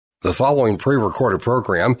The following pre-recorded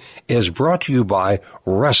program is brought to you by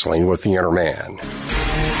Wrestling with the Inner Man.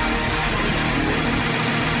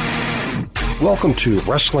 Welcome to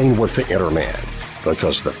Wrestling with the Inner Man,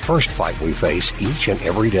 because the first fight we face each and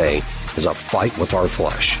every day is a fight with our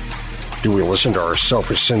flesh. Do we listen to our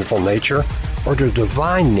selfish, sinful nature, or to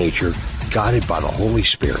divine nature guided by the Holy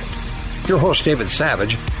Spirit? Your host, David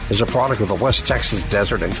Savage, is a product of the West Texas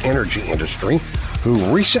desert and energy industry who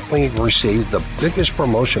recently received the biggest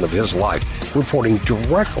promotion of his life, reporting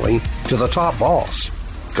directly to the top boss,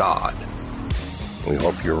 God. We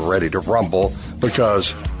hope you're ready to rumble,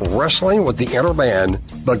 because Wrestling with the Inner Man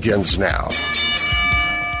begins now.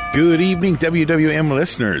 Good evening, WWM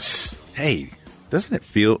listeners. Hey, doesn't it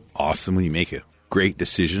feel awesome when you make a great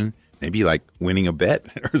decision? Maybe like winning a bet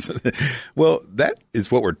or something. Well, that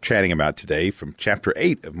is what we're chatting about today from Chapter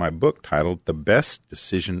 8 of my book titled The Best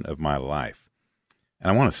Decision of My Life. And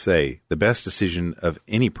I want to say the best decision of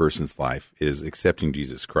any person's life is accepting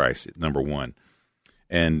Jesus Christ at number one.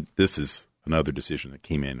 And this is another decision that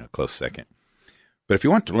came in a close second. But if you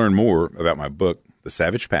want to learn more about my book, The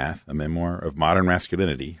Savage Path, a memoir of modern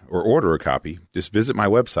masculinity, or order a copy, just visit my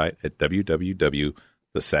website at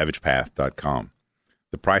www.thesavagepath.com.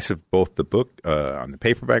 The price of both the book on the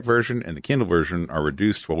paperback version and the Kindle version are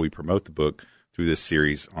reduced while we promote the book through this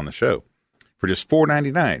series on the show. For just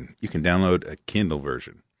 $4.99, you can download a Kindle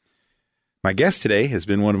version. My guest today has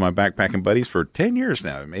been one of my backpacking buddies for 10 years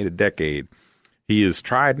now. It made a decade. He is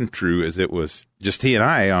tried and true, as it was just he and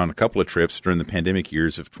I on a couple of trips during the pandemic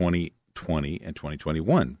years of 2020 and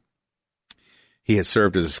 2021. He has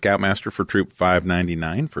served as a scoutmaster for Troop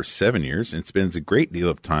 599 for 7 years and spends a great deal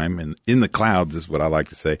of time in the clouds, is what I like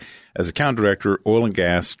to say, as account director, oil and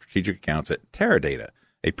gas strategic accounts at Teradata,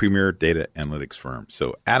 a premier data analytics firm.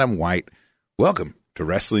 So Adam White, welcome to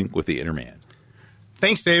Wrestling with the Inner Man.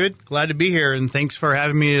 Thanks, David. Glad to be here, and thanks for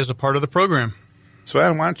having me as a part of the program. So,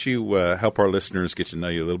 Adam, why don't you help our listeners get to know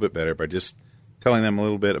you a little bit better by just telling them a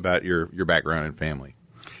little bit about your background and family?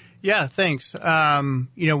 Yeah, thanks. I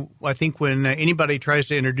think when anybody tries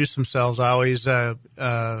to introduce themselves, I always, when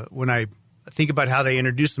I think about how they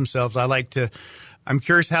introduce themselves, I'm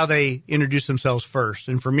curious how they introduce themselves first.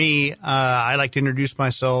 And for me, I like to introduce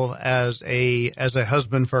myself as a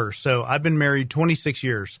husband first. So I've been married 26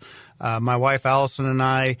 years. My wife, Allison, and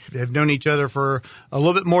I have known each other for a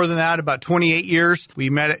little bit more than that, about 28 years.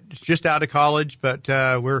 We met just out of college, but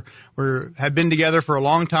have been together for a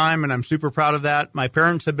long time, and I'm super proud of that. My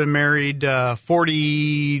parents have been married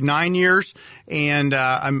 49 years, and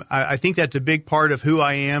I think that's a big part of who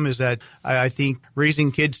I am, is that I think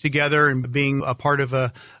raising kids together and being a part of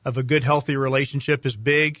a good, healthy relationship is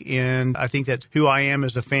big, and I think that's who I am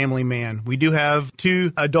as a family man. We do have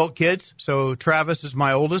 2 adult kids. So Travis is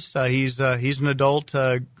my oldest. He's an adult,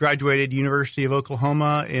 graduated University of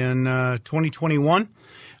Oklahoma in 2021.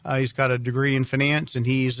 He's got a degree in finance, and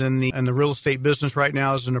he's in the real estate business right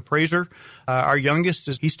now as an appraiser. Our youngest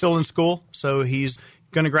he's still in school, so he's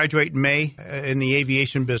going to graduate in May in the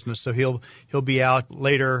aviation business. So he'll be out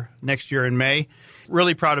later next year in May.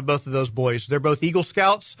 Really proud of both of those boys. They're both Eagle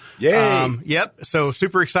Scouts. Yay! Yep. So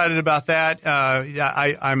super excited about that.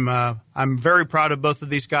 I'm very proud of both of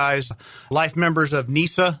these guys. Life members of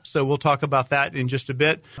NISA. So we'll talk about that in just a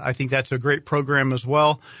bit. I think that's a great program as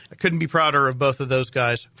well. I couldn't be prouder of both of those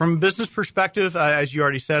guys. From a business perspective, as you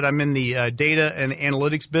already said, I'm in the data and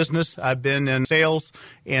analytics business. I've been in sales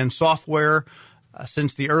and software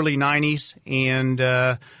since the early 90s, and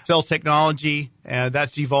sell technology.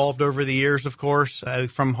 That's evolved over the years, of course,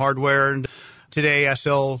 from hardware. And today I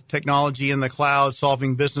sell technology in the cloud,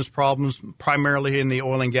 solving business problems, primarily in the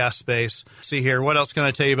oil and gas space. See here, what else can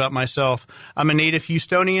I tell you about myself? I'm a native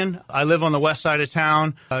Houstonian. I live on the west side of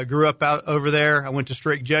town. Grew up out over there. I went to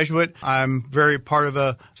Strake Jesuit. I'm very part of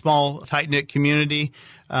a small, tight-knit community.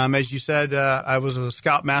 As you said, I was a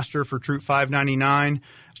scoutmaster for Troop 599.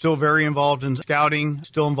 Still very involved in scouting,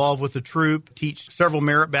 still involved with the troop, teach several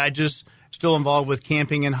merit badges, still involved with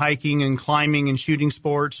camping and hiking and climbing and shooting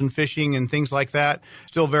sports and fishing and things like that.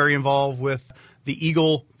 Still very involved with the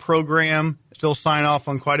Eagle program, still sign off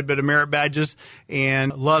on quite a bit of merit badges,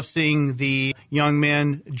 and love seeing the young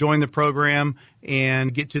men join the program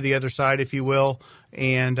and get to the other side, if you will.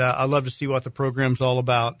 And I love to see what the program's all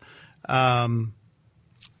about.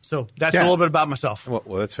 So that's a little bit about myself.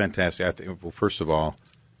 Well, that's fantastic. I think, well, first of all,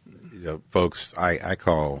 folks, I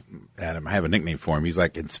call Adam, I have a nickname for him. He's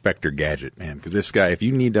like Inspector Gadget, man, because this guy, if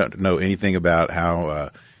you need to know anything about how,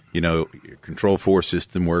 your Control 4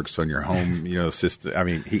 system works on your home, system, I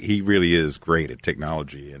mean, he really is great at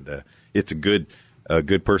technology, and it's a good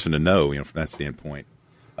person to know, from that standpoint.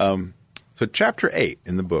 So So Chapter 8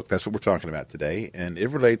 in the book, that's what we're talking about today, and it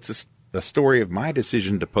relates to the story of my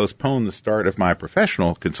decision to postpone the start of my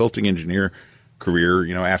professional consulting engineer career,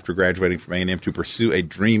 after graduating from A&M to pursue a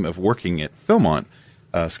dream of working at Philmont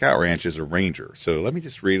Scout Ranch as a ranger. So let me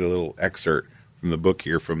just read a little excerpt from the book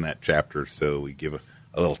here from that chapter so we give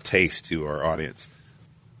a little taste to our audience.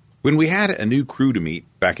 When we had a new crew to meet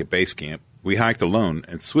back at base camp, we hiked alone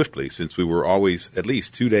and swiftly since we were always at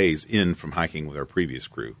least 2 days in from hiking with our previous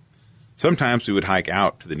crew. Sometimes we would hike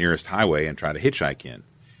out to the nearest highway and try to hitchhike in.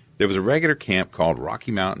 There was a regular camp called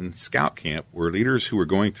Rocky Mountain Scout Camp where leaders who were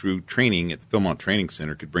going through training at the Philmont Training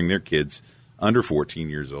Center could bring their kids under 14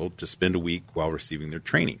 years old to spend a week while receiving their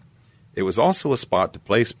training. It was also a spot to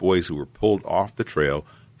place boys who were pulled off the trail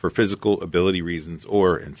for physical ability reasons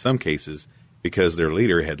or, in some cases, because their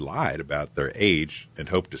leader had lied about their age and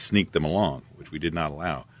hoped to sneak them along, which we did not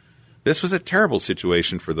allow. This was a terrible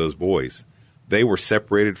situation for those boys. They were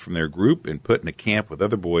separated from their group and put in a camp with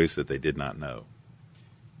other boys that they did not know.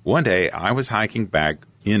 One day, I was hiking back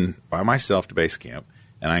in by myself to base camp,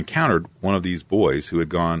 and I encountered one of these boys who had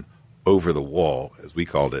gone over the wall, as we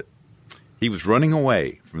called it. He was running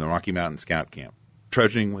away from the Rocky Mountain Scout Camp,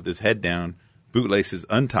 trudging with his head down, bootlaces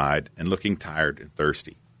untied, and looking tired and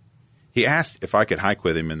thirsty. He asked if I could hike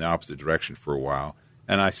with him in the opposite direction for a while,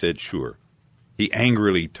 and I said sure. He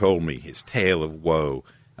angrily told me his tale of woe,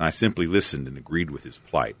 and I simply listened and agreed with his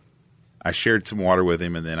plight. I shared some water with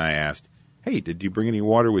him, and then I asked, "Hey, did you bring any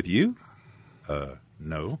water with you?"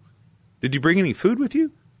 No. "Did you bring any food with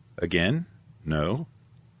you?" Again, no.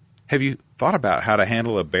 "Have you thought about how to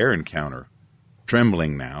handle a bear encounter?"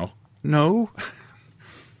 Trembling now, "No."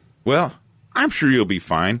 "Well, I'm sure you'll be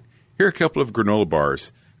fine. Here are a couple of granola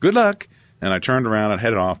bars. Good luck." And I turned around and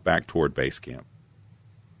headed off back toward base camp.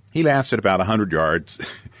 He laughed at about 100 yards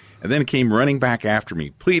and then came running back after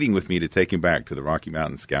me, pleading with me to take him back to the Rocky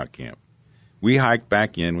Mountain Scout Camp. We hiked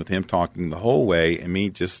back in with him talking the whole way and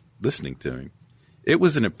me just listening to him. It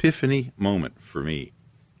was an epiphany moment for me.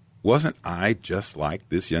 Wasn't I just like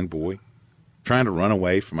this young boy, trying to run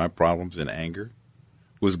away from my problems in anger?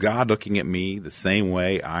 Was God looking at me the same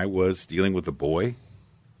way I was dealing with the boy,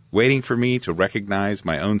 waiting for me to recognize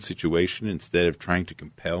my own situation instead of trying to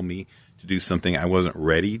compel me to do something I wasn't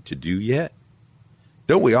ready to do yet?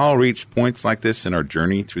 Don't we all reach points like this in our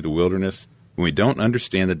journey through the wilderness when we don't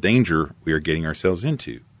understand the danger we are getting ourselves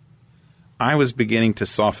into? I was beginning to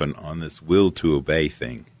soften on this will to obey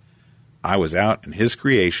thing. I was out in his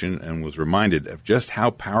creation and was reminded of just how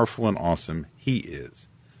powerful and awesome he is.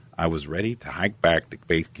 I was ready to hike back to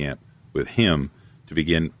base camp with him to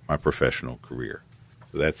begin my professional career.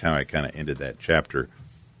 So that's how I kind of ended that chapter.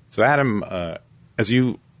 So Adam, as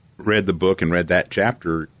you read the book and read that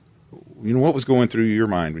chapter, what was going through your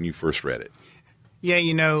mind when you first read it? Yeah,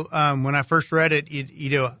 when I first read it,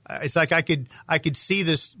 it's like I could see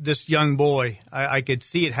this young boy. I could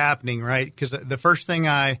see it happening, right? Because the first thing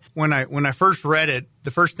when I first read it,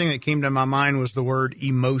 the first thing that came to my mind was the word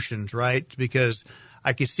emotions, right? Because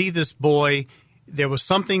I could see this boy. There was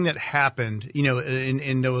something that happened,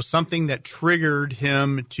 and there was something that triggered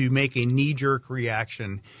him to make a knee-jerk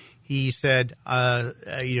reaction. He said,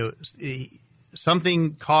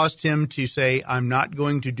 something caused him to say, "I'm not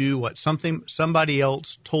going to do what somebody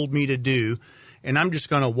else told me to do, and I'm just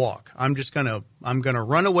going to walk. I'm going to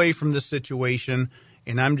run away from this situation,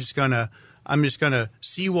 and I'm just going to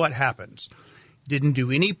see what happens." Didn't do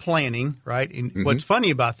any planning, right? And What's funny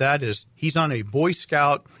about that is he's on a Boy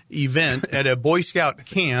Scout event at a Boy Scout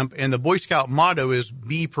camp, and the Boy Scout motto is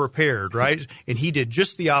 "Be prepared," right? And he did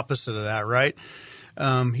just the opposite of that, right?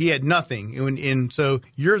 He had nothing. And so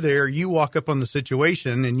you're there, you walk up on the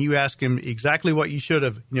situation and you ask him exactly what you should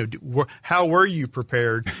have, how were you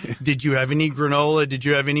prepared? Did you have any granola? Did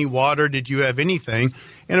you have any water? Did you have anything?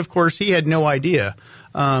 And of course he had no idea.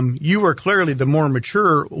 You were clearly the more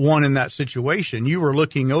mature one in that situation. You were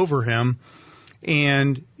looking over him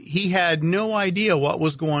and he had no idea what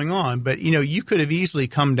was going on. But, you could have easily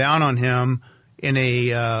come down on him in a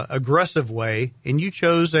aggressive way, and you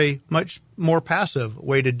chose a much more passive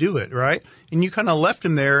way to do it, right? And you kind of left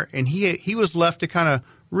him there, and he was left to kind of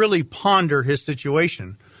really ponder his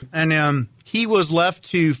situation. And he was left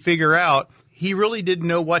to figure out, he really didn't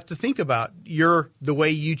know what to think about the way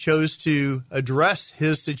you chose to address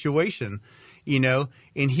his situation, and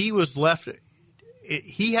he was left.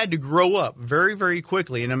 He had to grow up very, very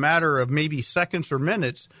quickly in a matter of maybe seconds or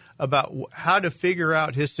minutes about how to figure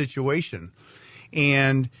out his situation.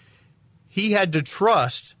 And he had to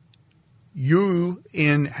trust you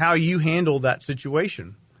in how you handled that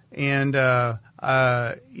situation. And,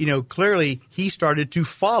 clearly he started to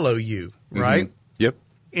follow you, right? Mm-hmm. Yep.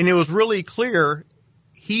 And it was really clear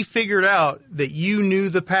he figured out that you knew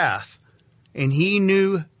the path, and he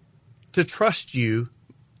knew to trust you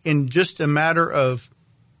in just a matter of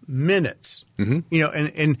minutes.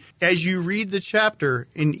 And as you read the chapter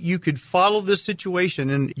and you could follow this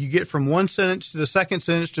situation, and you get from one sentence to the second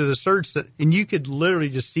sentence to the third sentence, and you could literally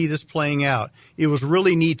just see this playing out. It was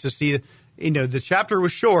really neat to see, the chapter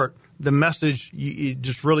was short. The message it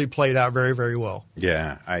just really played out very, very well.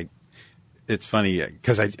 Yeah, it's funny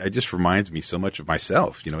because it just reminds me so much of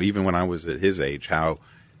myself. Even when I was at his age, how,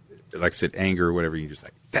 like I said, anger or whatever, you just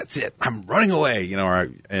like, that's it, I'm running away.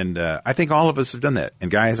 I think all of us have done that. And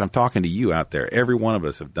guys, I'm talking to you out there. Every one of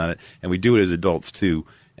us have done it, and we do it as adults too.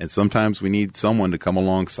 And sometimes we need someone to come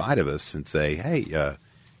alongside of us and say, hey,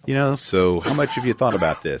 so how much have you thought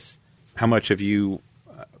about this? How much have you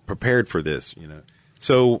prepared for this?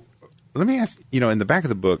 So let me ask, in the back of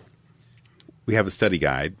the book, we have a study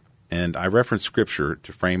guide, and I reference scripture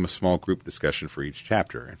to frame a small group discussion for each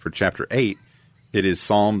chapter. And for chapter 8, it is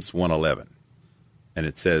Psalms 111. And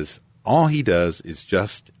it says, all he does is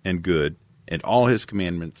just and good, and all his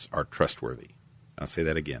commandments are trustworthy. I'll say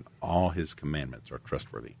that again. All his commandments are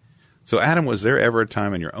trustworthy. So, Adam, was there ever a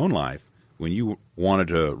time in your own life when you wanted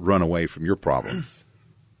to run away from your problems?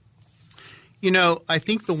 I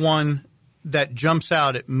think the one that jumps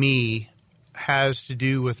out at me has to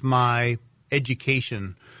do with my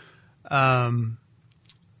education.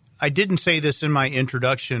 I didn't say this in my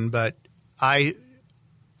introduction, but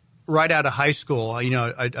right out of high school,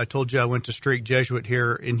 I told you I went to Straight Jesuit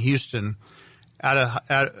here in Houston.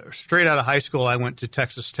 Straight out of high school, I went to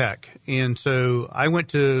Texas Tech, and so I went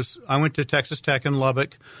to Texas Tech in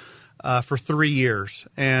Lubbock for 3 years,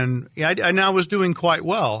 and I was doing quite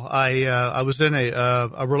well. I was in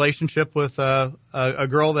a relationship with a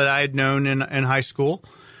girl that I had known in high school,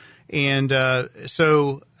 and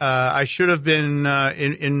so I should have been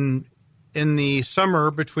in the summer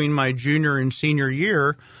between my junior and senior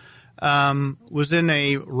year. Was in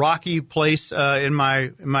a rocky place in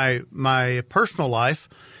my personal life,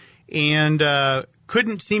 and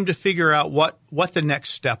couldn't seem to figure out what the next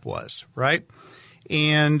step was, right?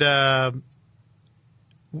 And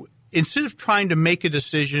instead of trying to make a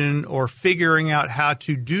decision or figuring out how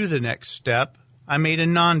to do the next step, I made a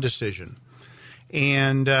non-decision,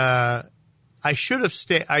 and I should have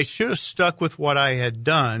stuck with what I had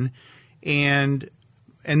done, and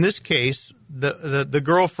in this case, the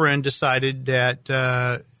girlfriend decided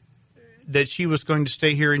that she was going to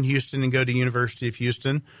stay here in Houston and go to University of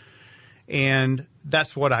Houston, and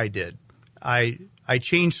that's what I did. I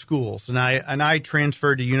changed schools, and I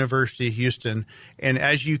transferred to University of Houston. And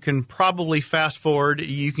as you can probably fast forward,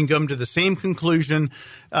 you can come to the same conclusion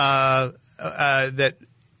that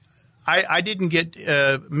I didn't get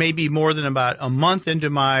maybe more than about a month into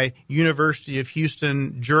my University of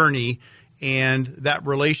Houston journey, and that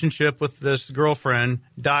relationship with this girlfriend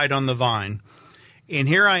died on the vine. And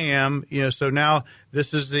here I am, so now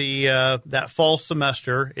this is that fall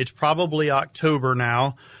semester. It's probably October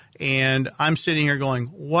now, and I'm sitting here going,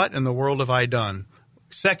 what in the world have I done?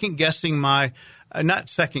 Second-guessing not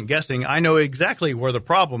second-guessing, I know exactly where the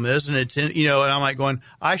problem is, and it's in, and I'm like going,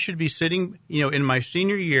 I should be sitting, in my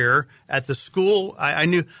senior year at the school. I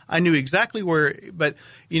knew exactly where, but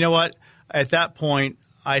you know what? At that point,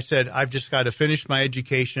 I said, I've just got to finish my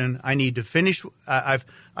education. I need to finish.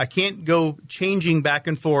 I can't go changing back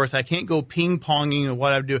and forth. I can't go ping-ponging of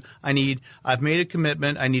what I do. I've made a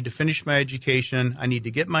commitment. I need to finish my education. I need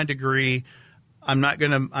to get my degree. I'm not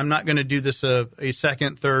gonna do this a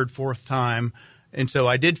second, third, fourth time. And so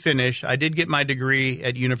I did finish. I did get my degree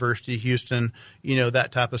at University of Houston,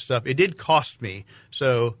 that type of stuff. It did cost me.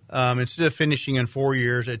 So instead of finishing in 4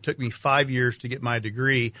 years, it took me 5 years to get my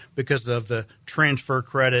degree because of the transfer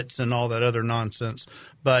credits and all that other nonsense.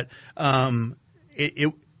 But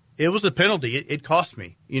it was a penalty. It cost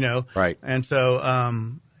me, Right. And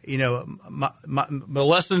so, my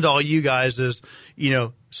lesson to all you guys is,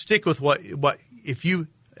 stick with what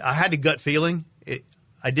I had a gut feeling,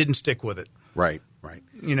 I didn't stick with it. Right.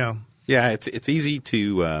 Yeah, it's easy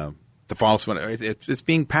to follow someone. It's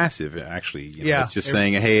being passive, actually. Yeah. It's just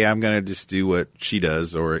saying, hey, I'm going to just do what she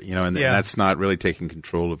does, or, and that's not really taking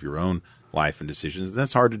control of your own life and decisions.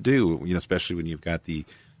 That's hard to do, especially when you've got the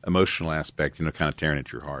emotional aspect, kind of tearing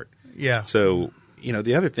at your heart. Yeah. So,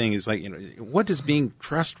 the other thing is like, what does being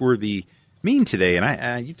trustworthy mean today?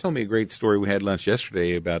 And you told me a great story. We had lunch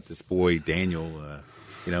yesterday about this boy, Daniel.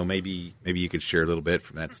 Maybe you could share a little bit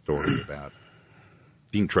from that story about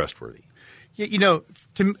being trustworthy. Yeah,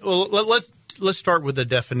 let's start with the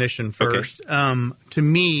definition first. Okay. To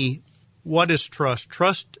me, what is trust?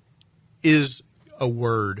 Trust is a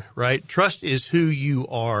word, right? Trust is who you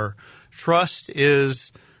are. trust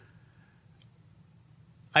is,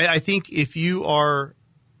 I think if you are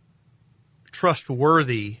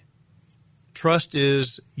trustworthy, trust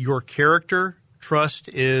is your character. Trust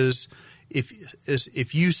is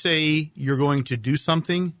if you say you're going to do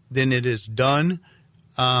something, then it is done.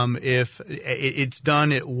 If it's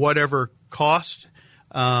done at whatever cost,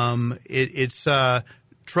 trust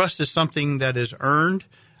is something that is earned.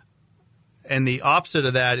 And the opposite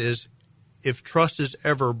of that is if trust is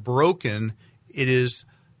ever broken, it is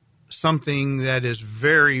something that is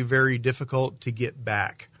very, very difficult to get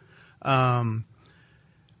back.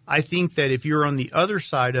 I think that if you're on the other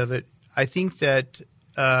side of it, I think that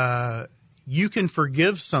you can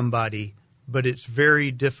forgive somebody, but it's very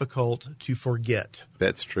difficult to forget.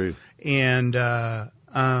 That's true. And the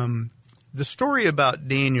story about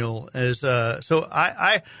Daniel is this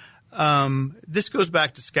goes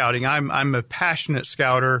back to scouting. I'm a passionate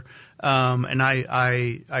scouter, and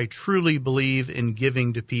I truly believe in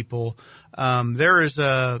giving to people. There is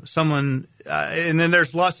someone, and then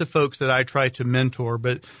there's lots of folks that I try to mentor,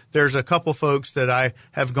 but there's a couple folks that I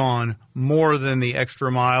have gone more than the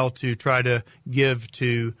extra mile to try to give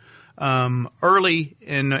to. Early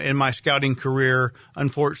in my scouting career,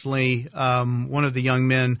 unfortunately, one of the young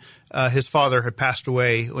men, his father had passed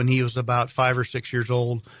away when he was about 5 or 6 years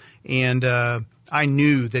old, and I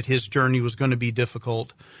knew that his journey was going to be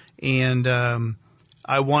difficult, and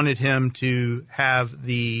I wanted him to have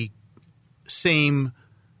the same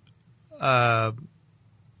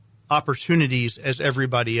opportunities as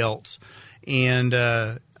everybody else, and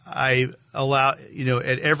I allow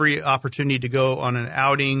at every opportunity to go on an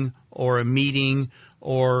outing or a meeting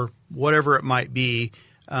or whatever it might be.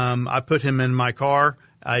 I put him in my car.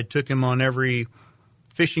 I took him on every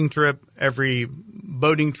fishing trip, every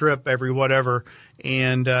boating trip, every whatever,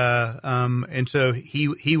 and so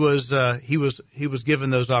he was given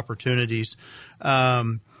those opportunities,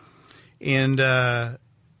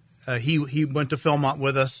 he went to Philmont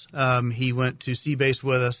with us. He went to Seabase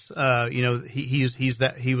with us.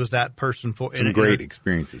 He was that person for some great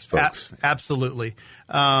experiences, folks. Absolutely.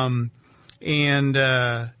 And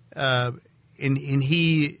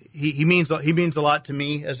he means a lot to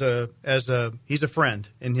me as a he's a friend,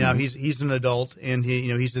 and he's an adult, and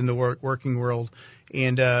he's in the working world,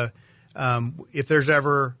 and if there's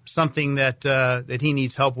ever something that he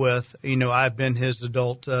needs help with, I've been his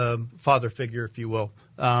adult father figure, if you will.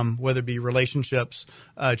 Whether it be relationships,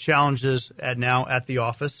 challenges at the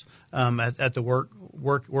office, at the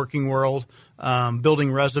working world,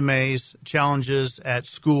 building resumes, challenges at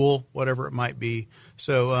school, whatever it might be.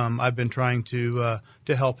 So I've been trying to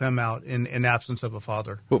help him out in absence of a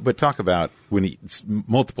father. But talk about when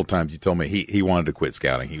multiple times you told me he wanted to quit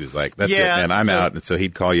scouting. He was like, "That's it, man, I'm out." And so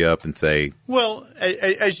he'd call you up and say, "Well,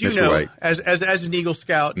 as you Mr. know, White. as an Eagle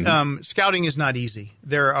Scout, scouting is not easy.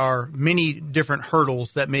 There are many different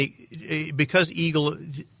hurdles that because Eagle."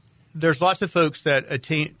 There's lots of folks that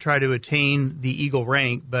try to attain the Eagle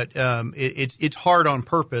rank, but it's hard on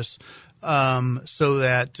purpose, so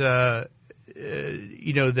that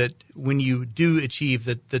that when you do achieve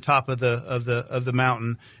the top of the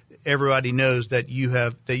mountain, everybody knows that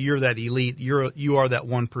you're that elite. You are that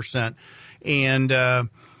 1%, and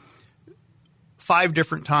 5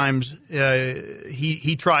 different times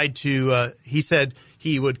he tried to. He said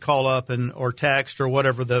he would call up or text or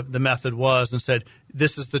whatever the method was, and said,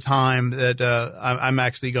 "This is the time that I'm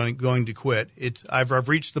actually going to quit. I've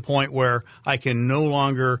reached the point where I can no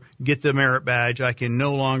longer get the merit badge. I can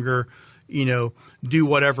no longer, do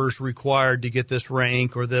whatever's required to get this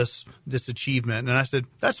rank or this achievement." And I said,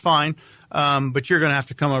 "That's fine, but you're going to have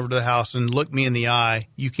to come over to the house and look me in the eye.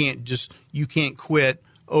 You can't quit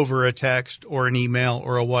over a text or an email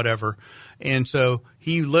or a whatever." And so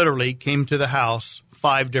he literally came to the house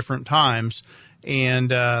 5 different times,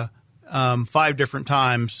 and 5 different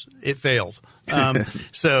times it failed.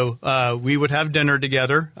 So we would have dinner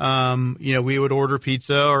together. We would order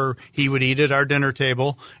pizza, or he would eat at our dinner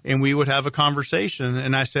table, and we would have a conversation.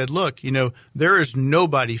 And I said, "Look, there is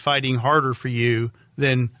nobody fighting harder for you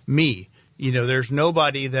than me. There's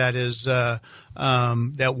nobody that is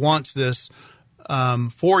that wants this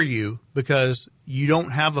for you, because you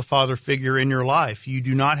don't have a father figure in your life. You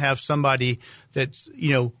do not have somebody that's,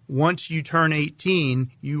 once you turn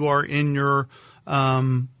 18, you are in your,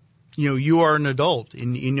 you are an adult,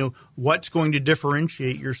 and what's going to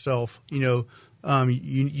differentiate yourself. You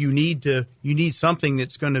need something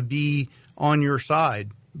that's going to be on your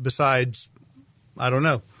side besides, I don't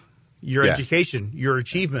know, your education, your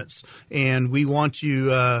achievements, and we want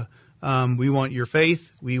you. We want your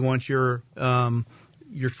faith. We want your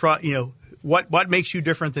trust. what makes you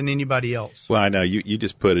different than anybody else? Well, I know you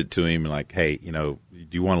just put it to him like, hey, do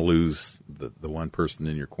you want to lose the one person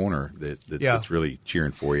in your corner that's really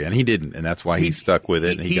cheering for you? And he didn't, and that's why he stuck with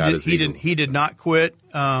it. And He did not quit,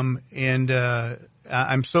 and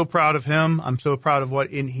I'm so proud of him. I'm so proud of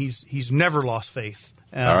he's never lost faith.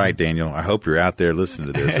 All right, Daniel. I hope you're out there listening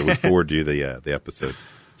to this. I look forward to the episode.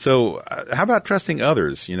 So, how about trusting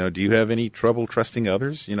others? Do you have any trouble trusting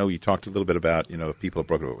others? You talked a little bit about if people are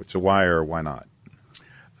broken up. So why or why not?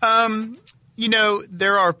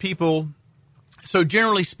 There are people. So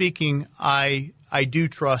generally speaking, I do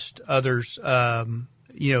trust others. I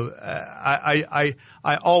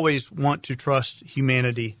always want to trust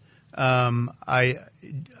humanity. I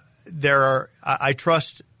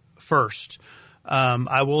trust first.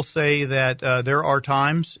 I will say that there are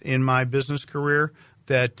times in my business career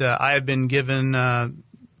that I have been given.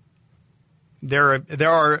 There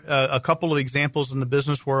are a couple of examples in the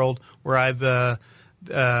business world where I've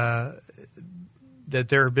that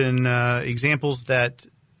there have been examples that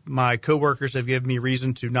my coworkers have given me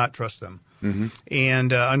reason to not trust them. Mm-hmm.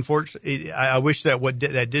 And unfortunately, I wish that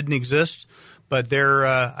that didn't exist. But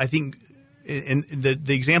I think, in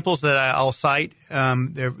the examples that I'll cite,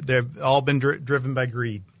 they've all been driven by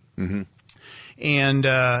greed. Mm-hmm. And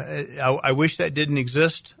I wish that didn't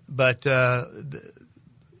exist. But the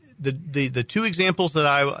two examples that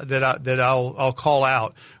I'll call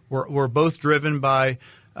out were both driven by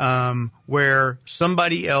where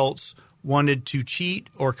somebody else wanted to cheat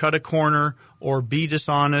or cut a corner or be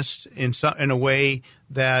dishonest in a way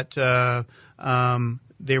that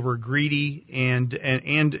they were greedy and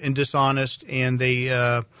dishonest, and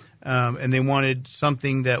they wanted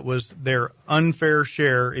something that was their unfair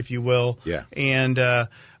share, if you will. Yeah. And at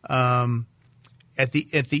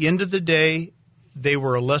the end of the day, they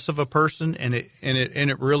were less of a person, and it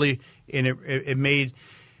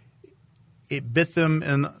bit them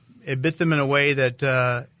in a way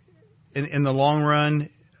that in the long run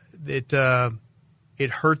it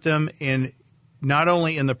hurt them, and not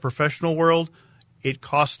only in the professional world, it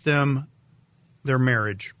cost them their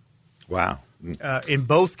marriage. Wow. In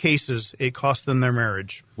both cases, it cost them their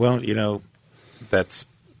marriage. Well, that's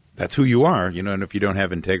who you are, and if you don't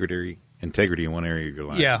have integrity in one area of your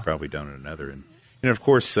life, you probably don't in another. And of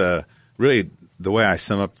course, really the way I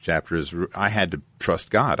sum up the chapter is I had to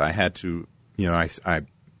trust God. I had to, I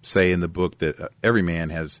say in the book that every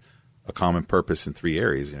man has a common purpose in three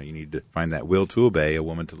areas. You need to find that will to obey, a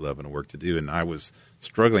woman to love, and a work to do. And I was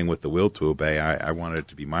struggling with the will to obey. I wanted it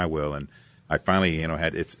to be my will, and I finally,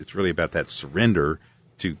 had it's really about that surrender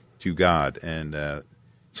to God. And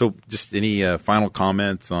so, just any final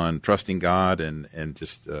comments on trusting God, and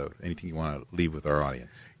just anything you want to leave with our audience?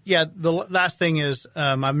 Yeah, the last thing is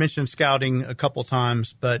I mentioned scouting a couple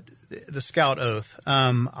times, but the Scout Oath.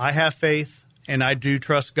 I have faith. And I do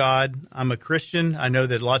trust God. I'm a Christian. I know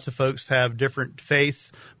that lots of folks have different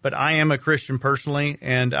faiths, but I am a Christian personally,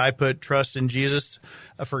 and I put trust in Jesus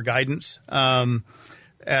for guidance. I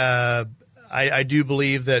do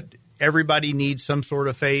believe that everybody needs some sort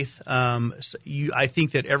of faith. I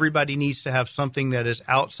think that everybody needs to have something that is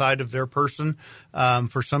outside of their person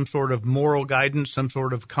for some sort of moral guidance, some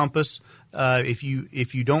sort of compass. If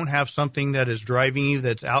you don't have something that is driving you,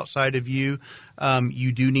 that's outside of you,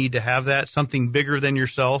 you do need to have that, something bigger than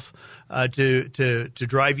yourself to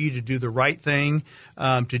drive you to do the right thing,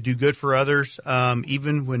 to do good for others,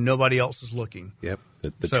 even when nobody else is looking. Yep.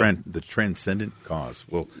 The transcendent cause.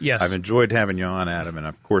 Well, yes. I've enjoyed having you on, Adam, and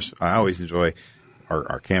of course, I always enjoy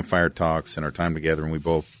our campfire talks and our time together, and we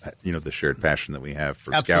both, the shared passion that we have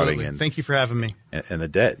for Absolutely. Scouting. And thank you for having me. And the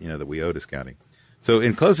debt, that we owe to Scouting. So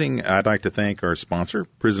in closing, I'd like to thank our sponsor,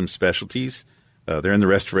 Prism Specialties. They're in the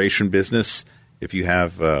restoration business. If you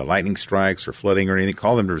have lightning strikes or flooding or anything,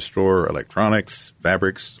 call them to restore electronics,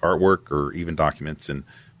 fabrics, artwork, or even documents. And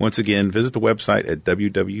once again, visit the website at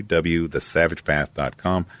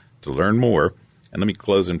www.thesavagepath.com to learn more. And let me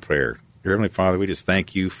close in prayer. Dear Heavenly Father, we just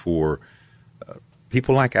thank you for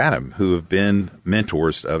people like Adam who have been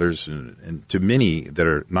mentors to others and to many that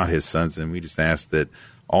are not his sons. And we just ask that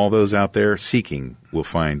all those out there seeking will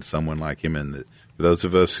find someone like him, and that for those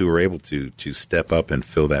of us who are able to step up and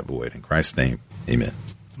fill that void. In Christ's name, amen.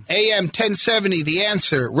 AM 1070, The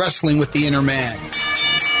Answer, Wrestling with the Inner Man.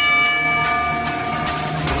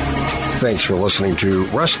 Thanks for listening to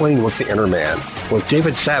Wrestling with the Inner Man with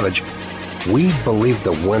David Savage. We believe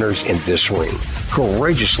the winners in this ring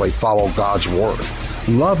courageously follow God's word,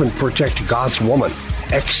 love and protect God's woman,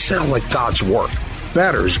 excel at God's work,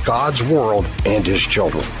 betters God's world and his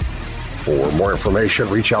children. For more information,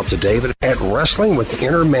 reach out to David at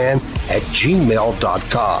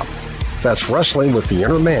wrestlingwiththeinnerman@gmail.com. That's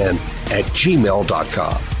wrestlingwiththeinnerman at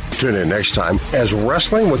gmail.com. Tune in next time as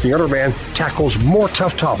Wrestling with the Inner Man tackles more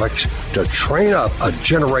tough topics to train up a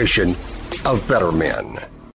generation of better men.